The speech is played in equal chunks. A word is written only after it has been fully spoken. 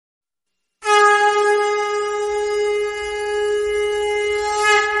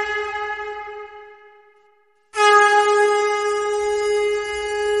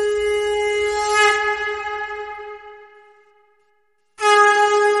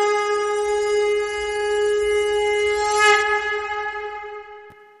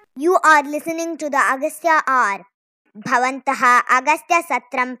are listening to the Agastya Hour. Bhavantaha Agastya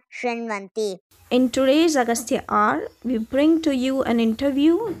Satram Shrinvanti. In today's Agastya Hour, we bring to you an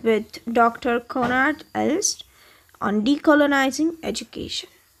interview with Dr. Konrad Elst on decolonizing education.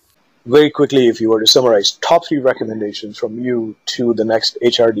 Very quickly, if you were to summarize top 3 recommendations from you to the next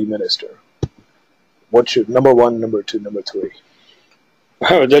HRD minister, what should number 1, number 2, number 3?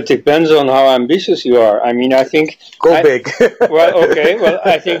 Well, that depends on how ambitious you are. I mean, I think... Go big.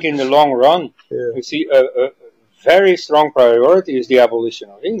 I think in the long run, you see, a very strong priority is the abolition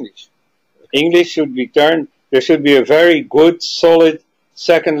of English. English should be turned, there should be a very good, solid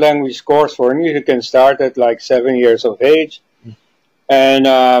second language course for English. You can start at like 7 years of age.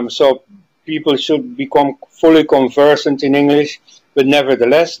 And so people should become fully conversant in English, but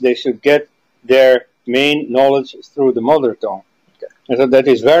nevertheless, they should get their main knowledge through the mother tongue. And so that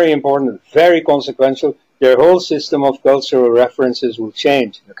is very important, very consequential. Their whole system of cultural references will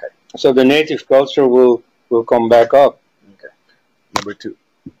change. So the native culture will come back up. Number 2.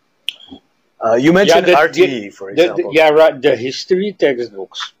 You mentioned RTE, for example. The history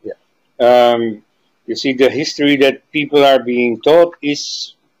textbooks. You see, the history that people are being taught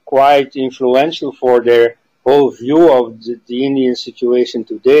is quite influential for their whole view of the Indian situation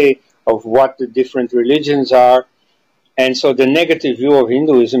today, of what the different religions are. And so the negative view of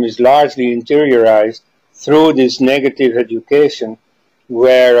Hinduism is largely interiorized through this negative education,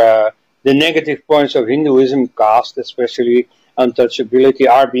 where the negative points of Hinduism, caste especially, untouchability,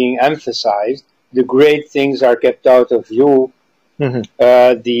 are being emphasized. The great things are kept out of view.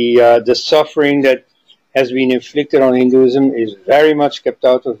 The suffering that has been inflicted on Hinduism is very much kept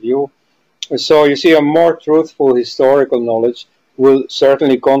out of view. So you see, a more truthful historical knowledge will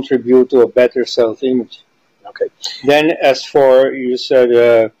certainly contribute to a better self-image. Then, as for, you said,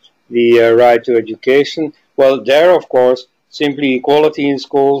 the right to education, well, there, of course, simply equality in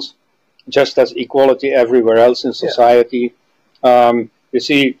schools, just as equality everywhere else in society. You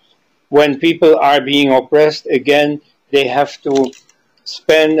see, when people are being oppressed, again, they have to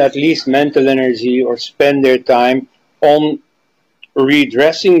spend at least mental energy or spend their time on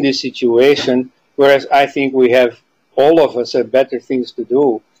redressing the situation, whereas I think we have, all of us have better things to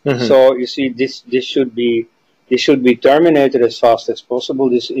do. So, you see, this should be terminated as fast as possible,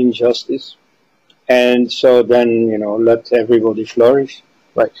 this injustice. And so then, you know, let everybody flourish.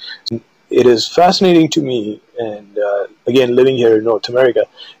 Right. It is fascinating to me, and again, living here in North America,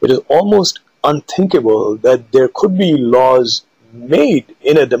 it is almost unthinkable that there could be laws made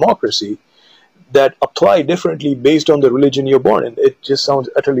in a democracy that apply differently based on the religion you're born in. It just sounds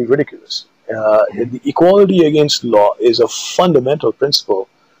utterly ridiculous. The equality against law is a fundamental principle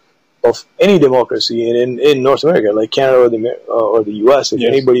of any democracy in North America, like Canada or the US. If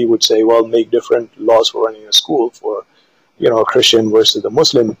anybody would say, well, make different laws for running a school for, you know, a Christian versus a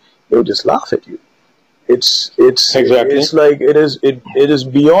Muslim, they would just laugh at you. It's like it is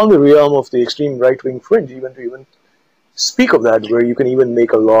beyond the realm of the extreme right-wing fringe even to speak of that, where you can even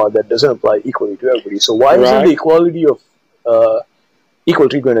make a law that doesn't apply equally to everybody. So why isn't the equality of equal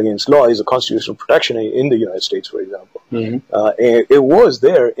treatment against law is a constitutional protection in the United States, for example? And it was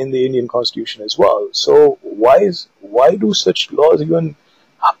there in the Indian Constitution as well. So why do such laws even,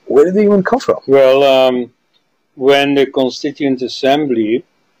 where do they even come from? Well, when the Constituent Assembly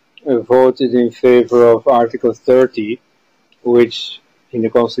voted in favor of Article 30, which in the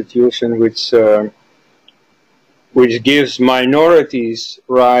Constitution, which gives minorities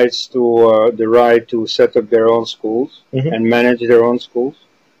rights to the right to set up their own schools and manage their own schools.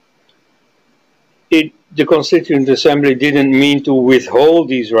 The Constituent Assembly didn't mean to withhold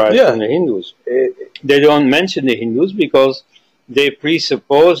these rights from the Hindus. They don't mention the Hindus because they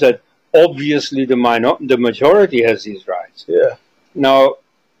presuppose that obviously the majority has these rights. Now,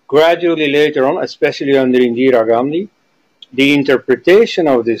 gradually later on, especially under Indira Gandhi, the interpretation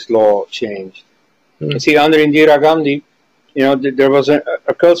of this law changed. You see, under Indira Gandhi, you know, there was a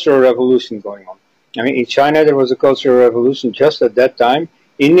cultural revolution going on. I mean, in China, there was a cultural revolution just at that time.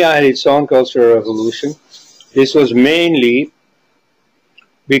 India had its own cultural revolution. This was mainly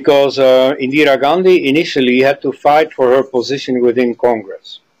because Indira Gandhi initially had to fight for her position within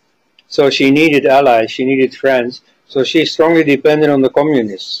Congress. So she needed allies, she needed friends, so she strongly depended on the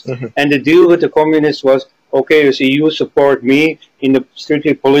communists. And the deal with the communists was, okay, you see, you support me in the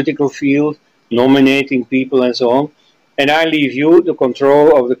strictly political field, nominating people and so on, and I leave you the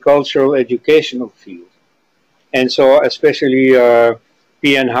control of the cultural educational field. And so especially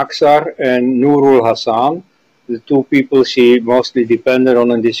P.N. Haksar and Nurul Hassan, the two people she mostly depended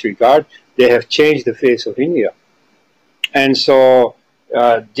on in this regard, they have changed the face of India. And so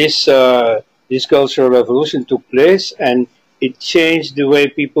this cultural revolution took place, and it changed the way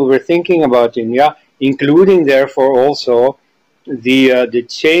people were thinking about India, including therefore also the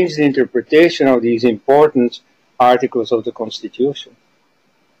changed interpretation of these important articles of the Constitution.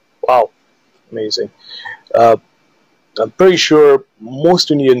 Wow, amazing. I'm pretty sure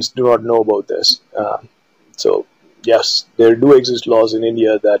most Indians do not know about this. So, yes, there do exist laws in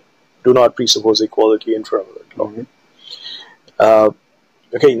India that do not presuppose equality in front of the law.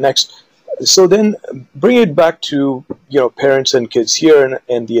 Okay, next. So then, bring it back to parents and kids here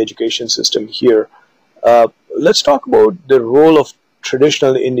and the education system here. Let's talk about the role of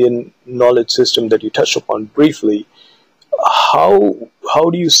traditional Indian knowledge system that you touched upon briefly. How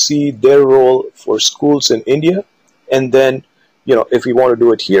do you see their role for schools in India? And then, if we want to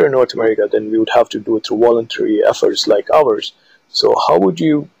do it here in North America, then we would have to do it through voluntary efforts like ours. So how would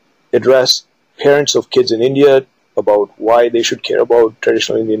you address parents of kids in India about why they should care about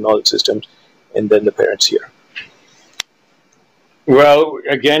traditional Indian knowledge systems, and then the parents here? Well,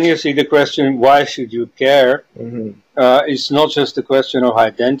 again, you see the question, why should you care? It's not just a question of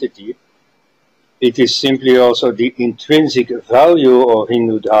identity. It is simply also the intrinsic value of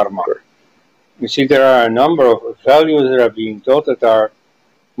Hindu Dharma. You see, there are a number of values that are being taught that are,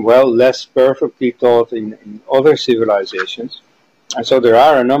 well, less perfectly taught in other civilizations. And so there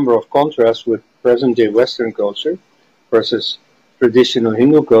are a number of contrasts with present-day Western culture versus traditional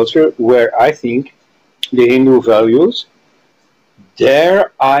Hindu culture, where I think the Hindu values,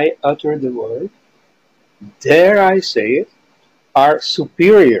 dare I utter the word, dare I say it, are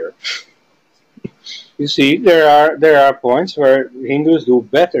superior. You see, there are points where Hindus do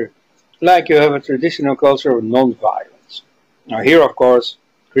better, like you have a traditional culture of non-violence. Now here, of course,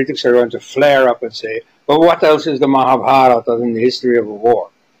 critics are going to flare up and say, well, what else is the Mahabharata in the history of a war?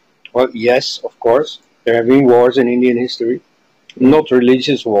 Well, yes, of course, there have been wars in Indian history, not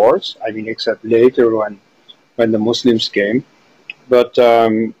religious wars, I mean, except later when the Muslims came. But,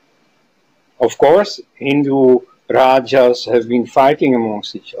 of course, Hindu Rajas have been fighting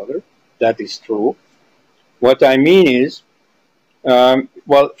amongst each other. That is true. What I mean is,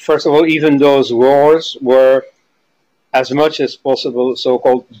 well, first of all, even those wars were, as much as possible,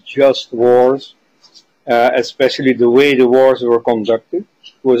 so-called just wars, especially the way the wars were conducted.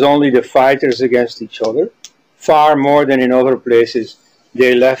 It was only the fighters against each other. Far more than in other places,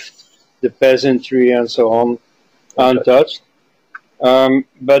 they left the peasantry and so on untouched.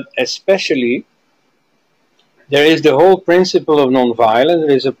 But especially, there is the whole principle of non-violence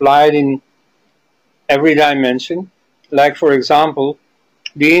that is applied in every dimension. Like, for example,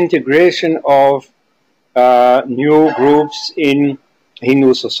 the integration of new groups in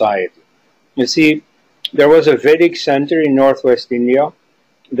Hindu society. You see, there was a Vedic center in northwest India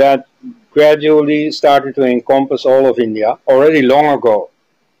that gradually started to encompass all of India already long ago.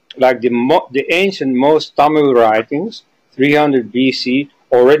 Like the ancient most Tamil writings, 300 BC,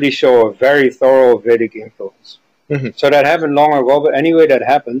 already show a very thorough Vedic influence. So that happened long ago, but anyway, that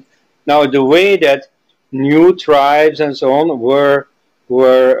happened. Now, the way that new tribes and so on were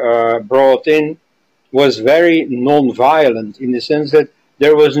brought in was very non-violent, in the sense that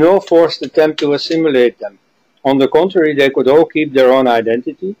there was no forced attempt to assimilate them. On the contrary, they could all keep their own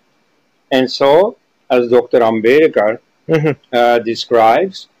identity. And so, as Dr. Ambedkar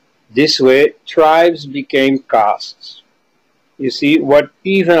describes, this way tribes became castes. You see, what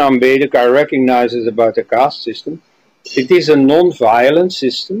even Ambedkar recognizes about the caste system, it is a non-violent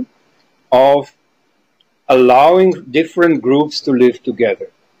system of allowing different groups to live together.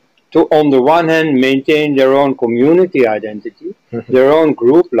 To, on the one hand, maintain their own community identity, their own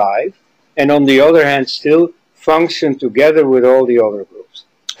group life, and on the other hand, still function together with all the other groups.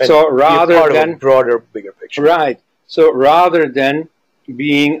 And so rather than a broader, bigger picture. Right. So rather than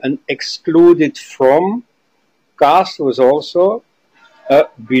being an excluded from, caste was also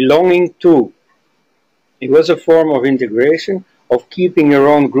belonging to. It was a form of integration, of keeping your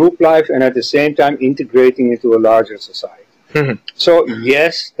own group life and at the same time integrating into a larger society. So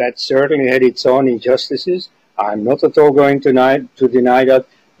yes, that certainly had its own injustices. I'm not at all going to deny that,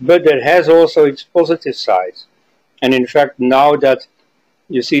 but that has also its positive sides. And in fact, now that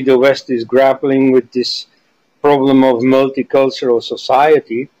you see the West is grappling with this problem of multicultural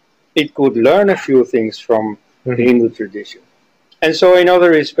society, it could learn a few things from the Hindu tradition. And so in other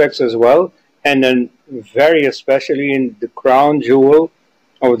respects as well, and then very especially in the crown jewel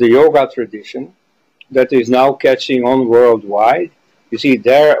of the yoga tradition that is now catching on worldwide. You see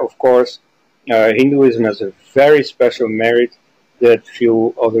there, of course, Hinduism has a very special merit that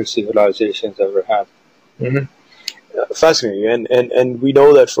few other civilizations ever had. Fascinating, and we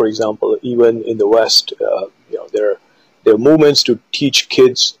know that, for example, even in the West, there are movements to teach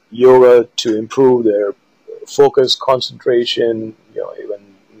kids yoga to improve their focus, concentration,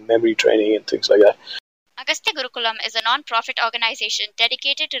 even memory training and things like that. Agastya Gurukulam is a non-profit organization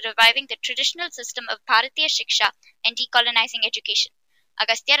dedicated to reviving the traditional system of Bharatiya Shiksha and decolonizing education.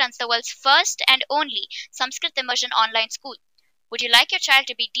 Agastya runs the world's first and only Sanskrit immersion online school. Would you like your child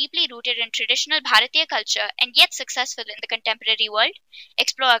to be deeply rooted in traditional Bharatiya culture and yet successful in the contemporary world?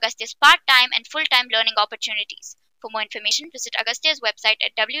 Explore Agastya's part-time and full-time learning opportunities. For more information, visit Agastya's website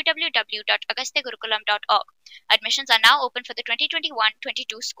at www.agastyagurukulam.org. Admissions are now open for the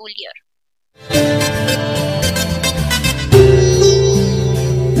 2021-22 school year.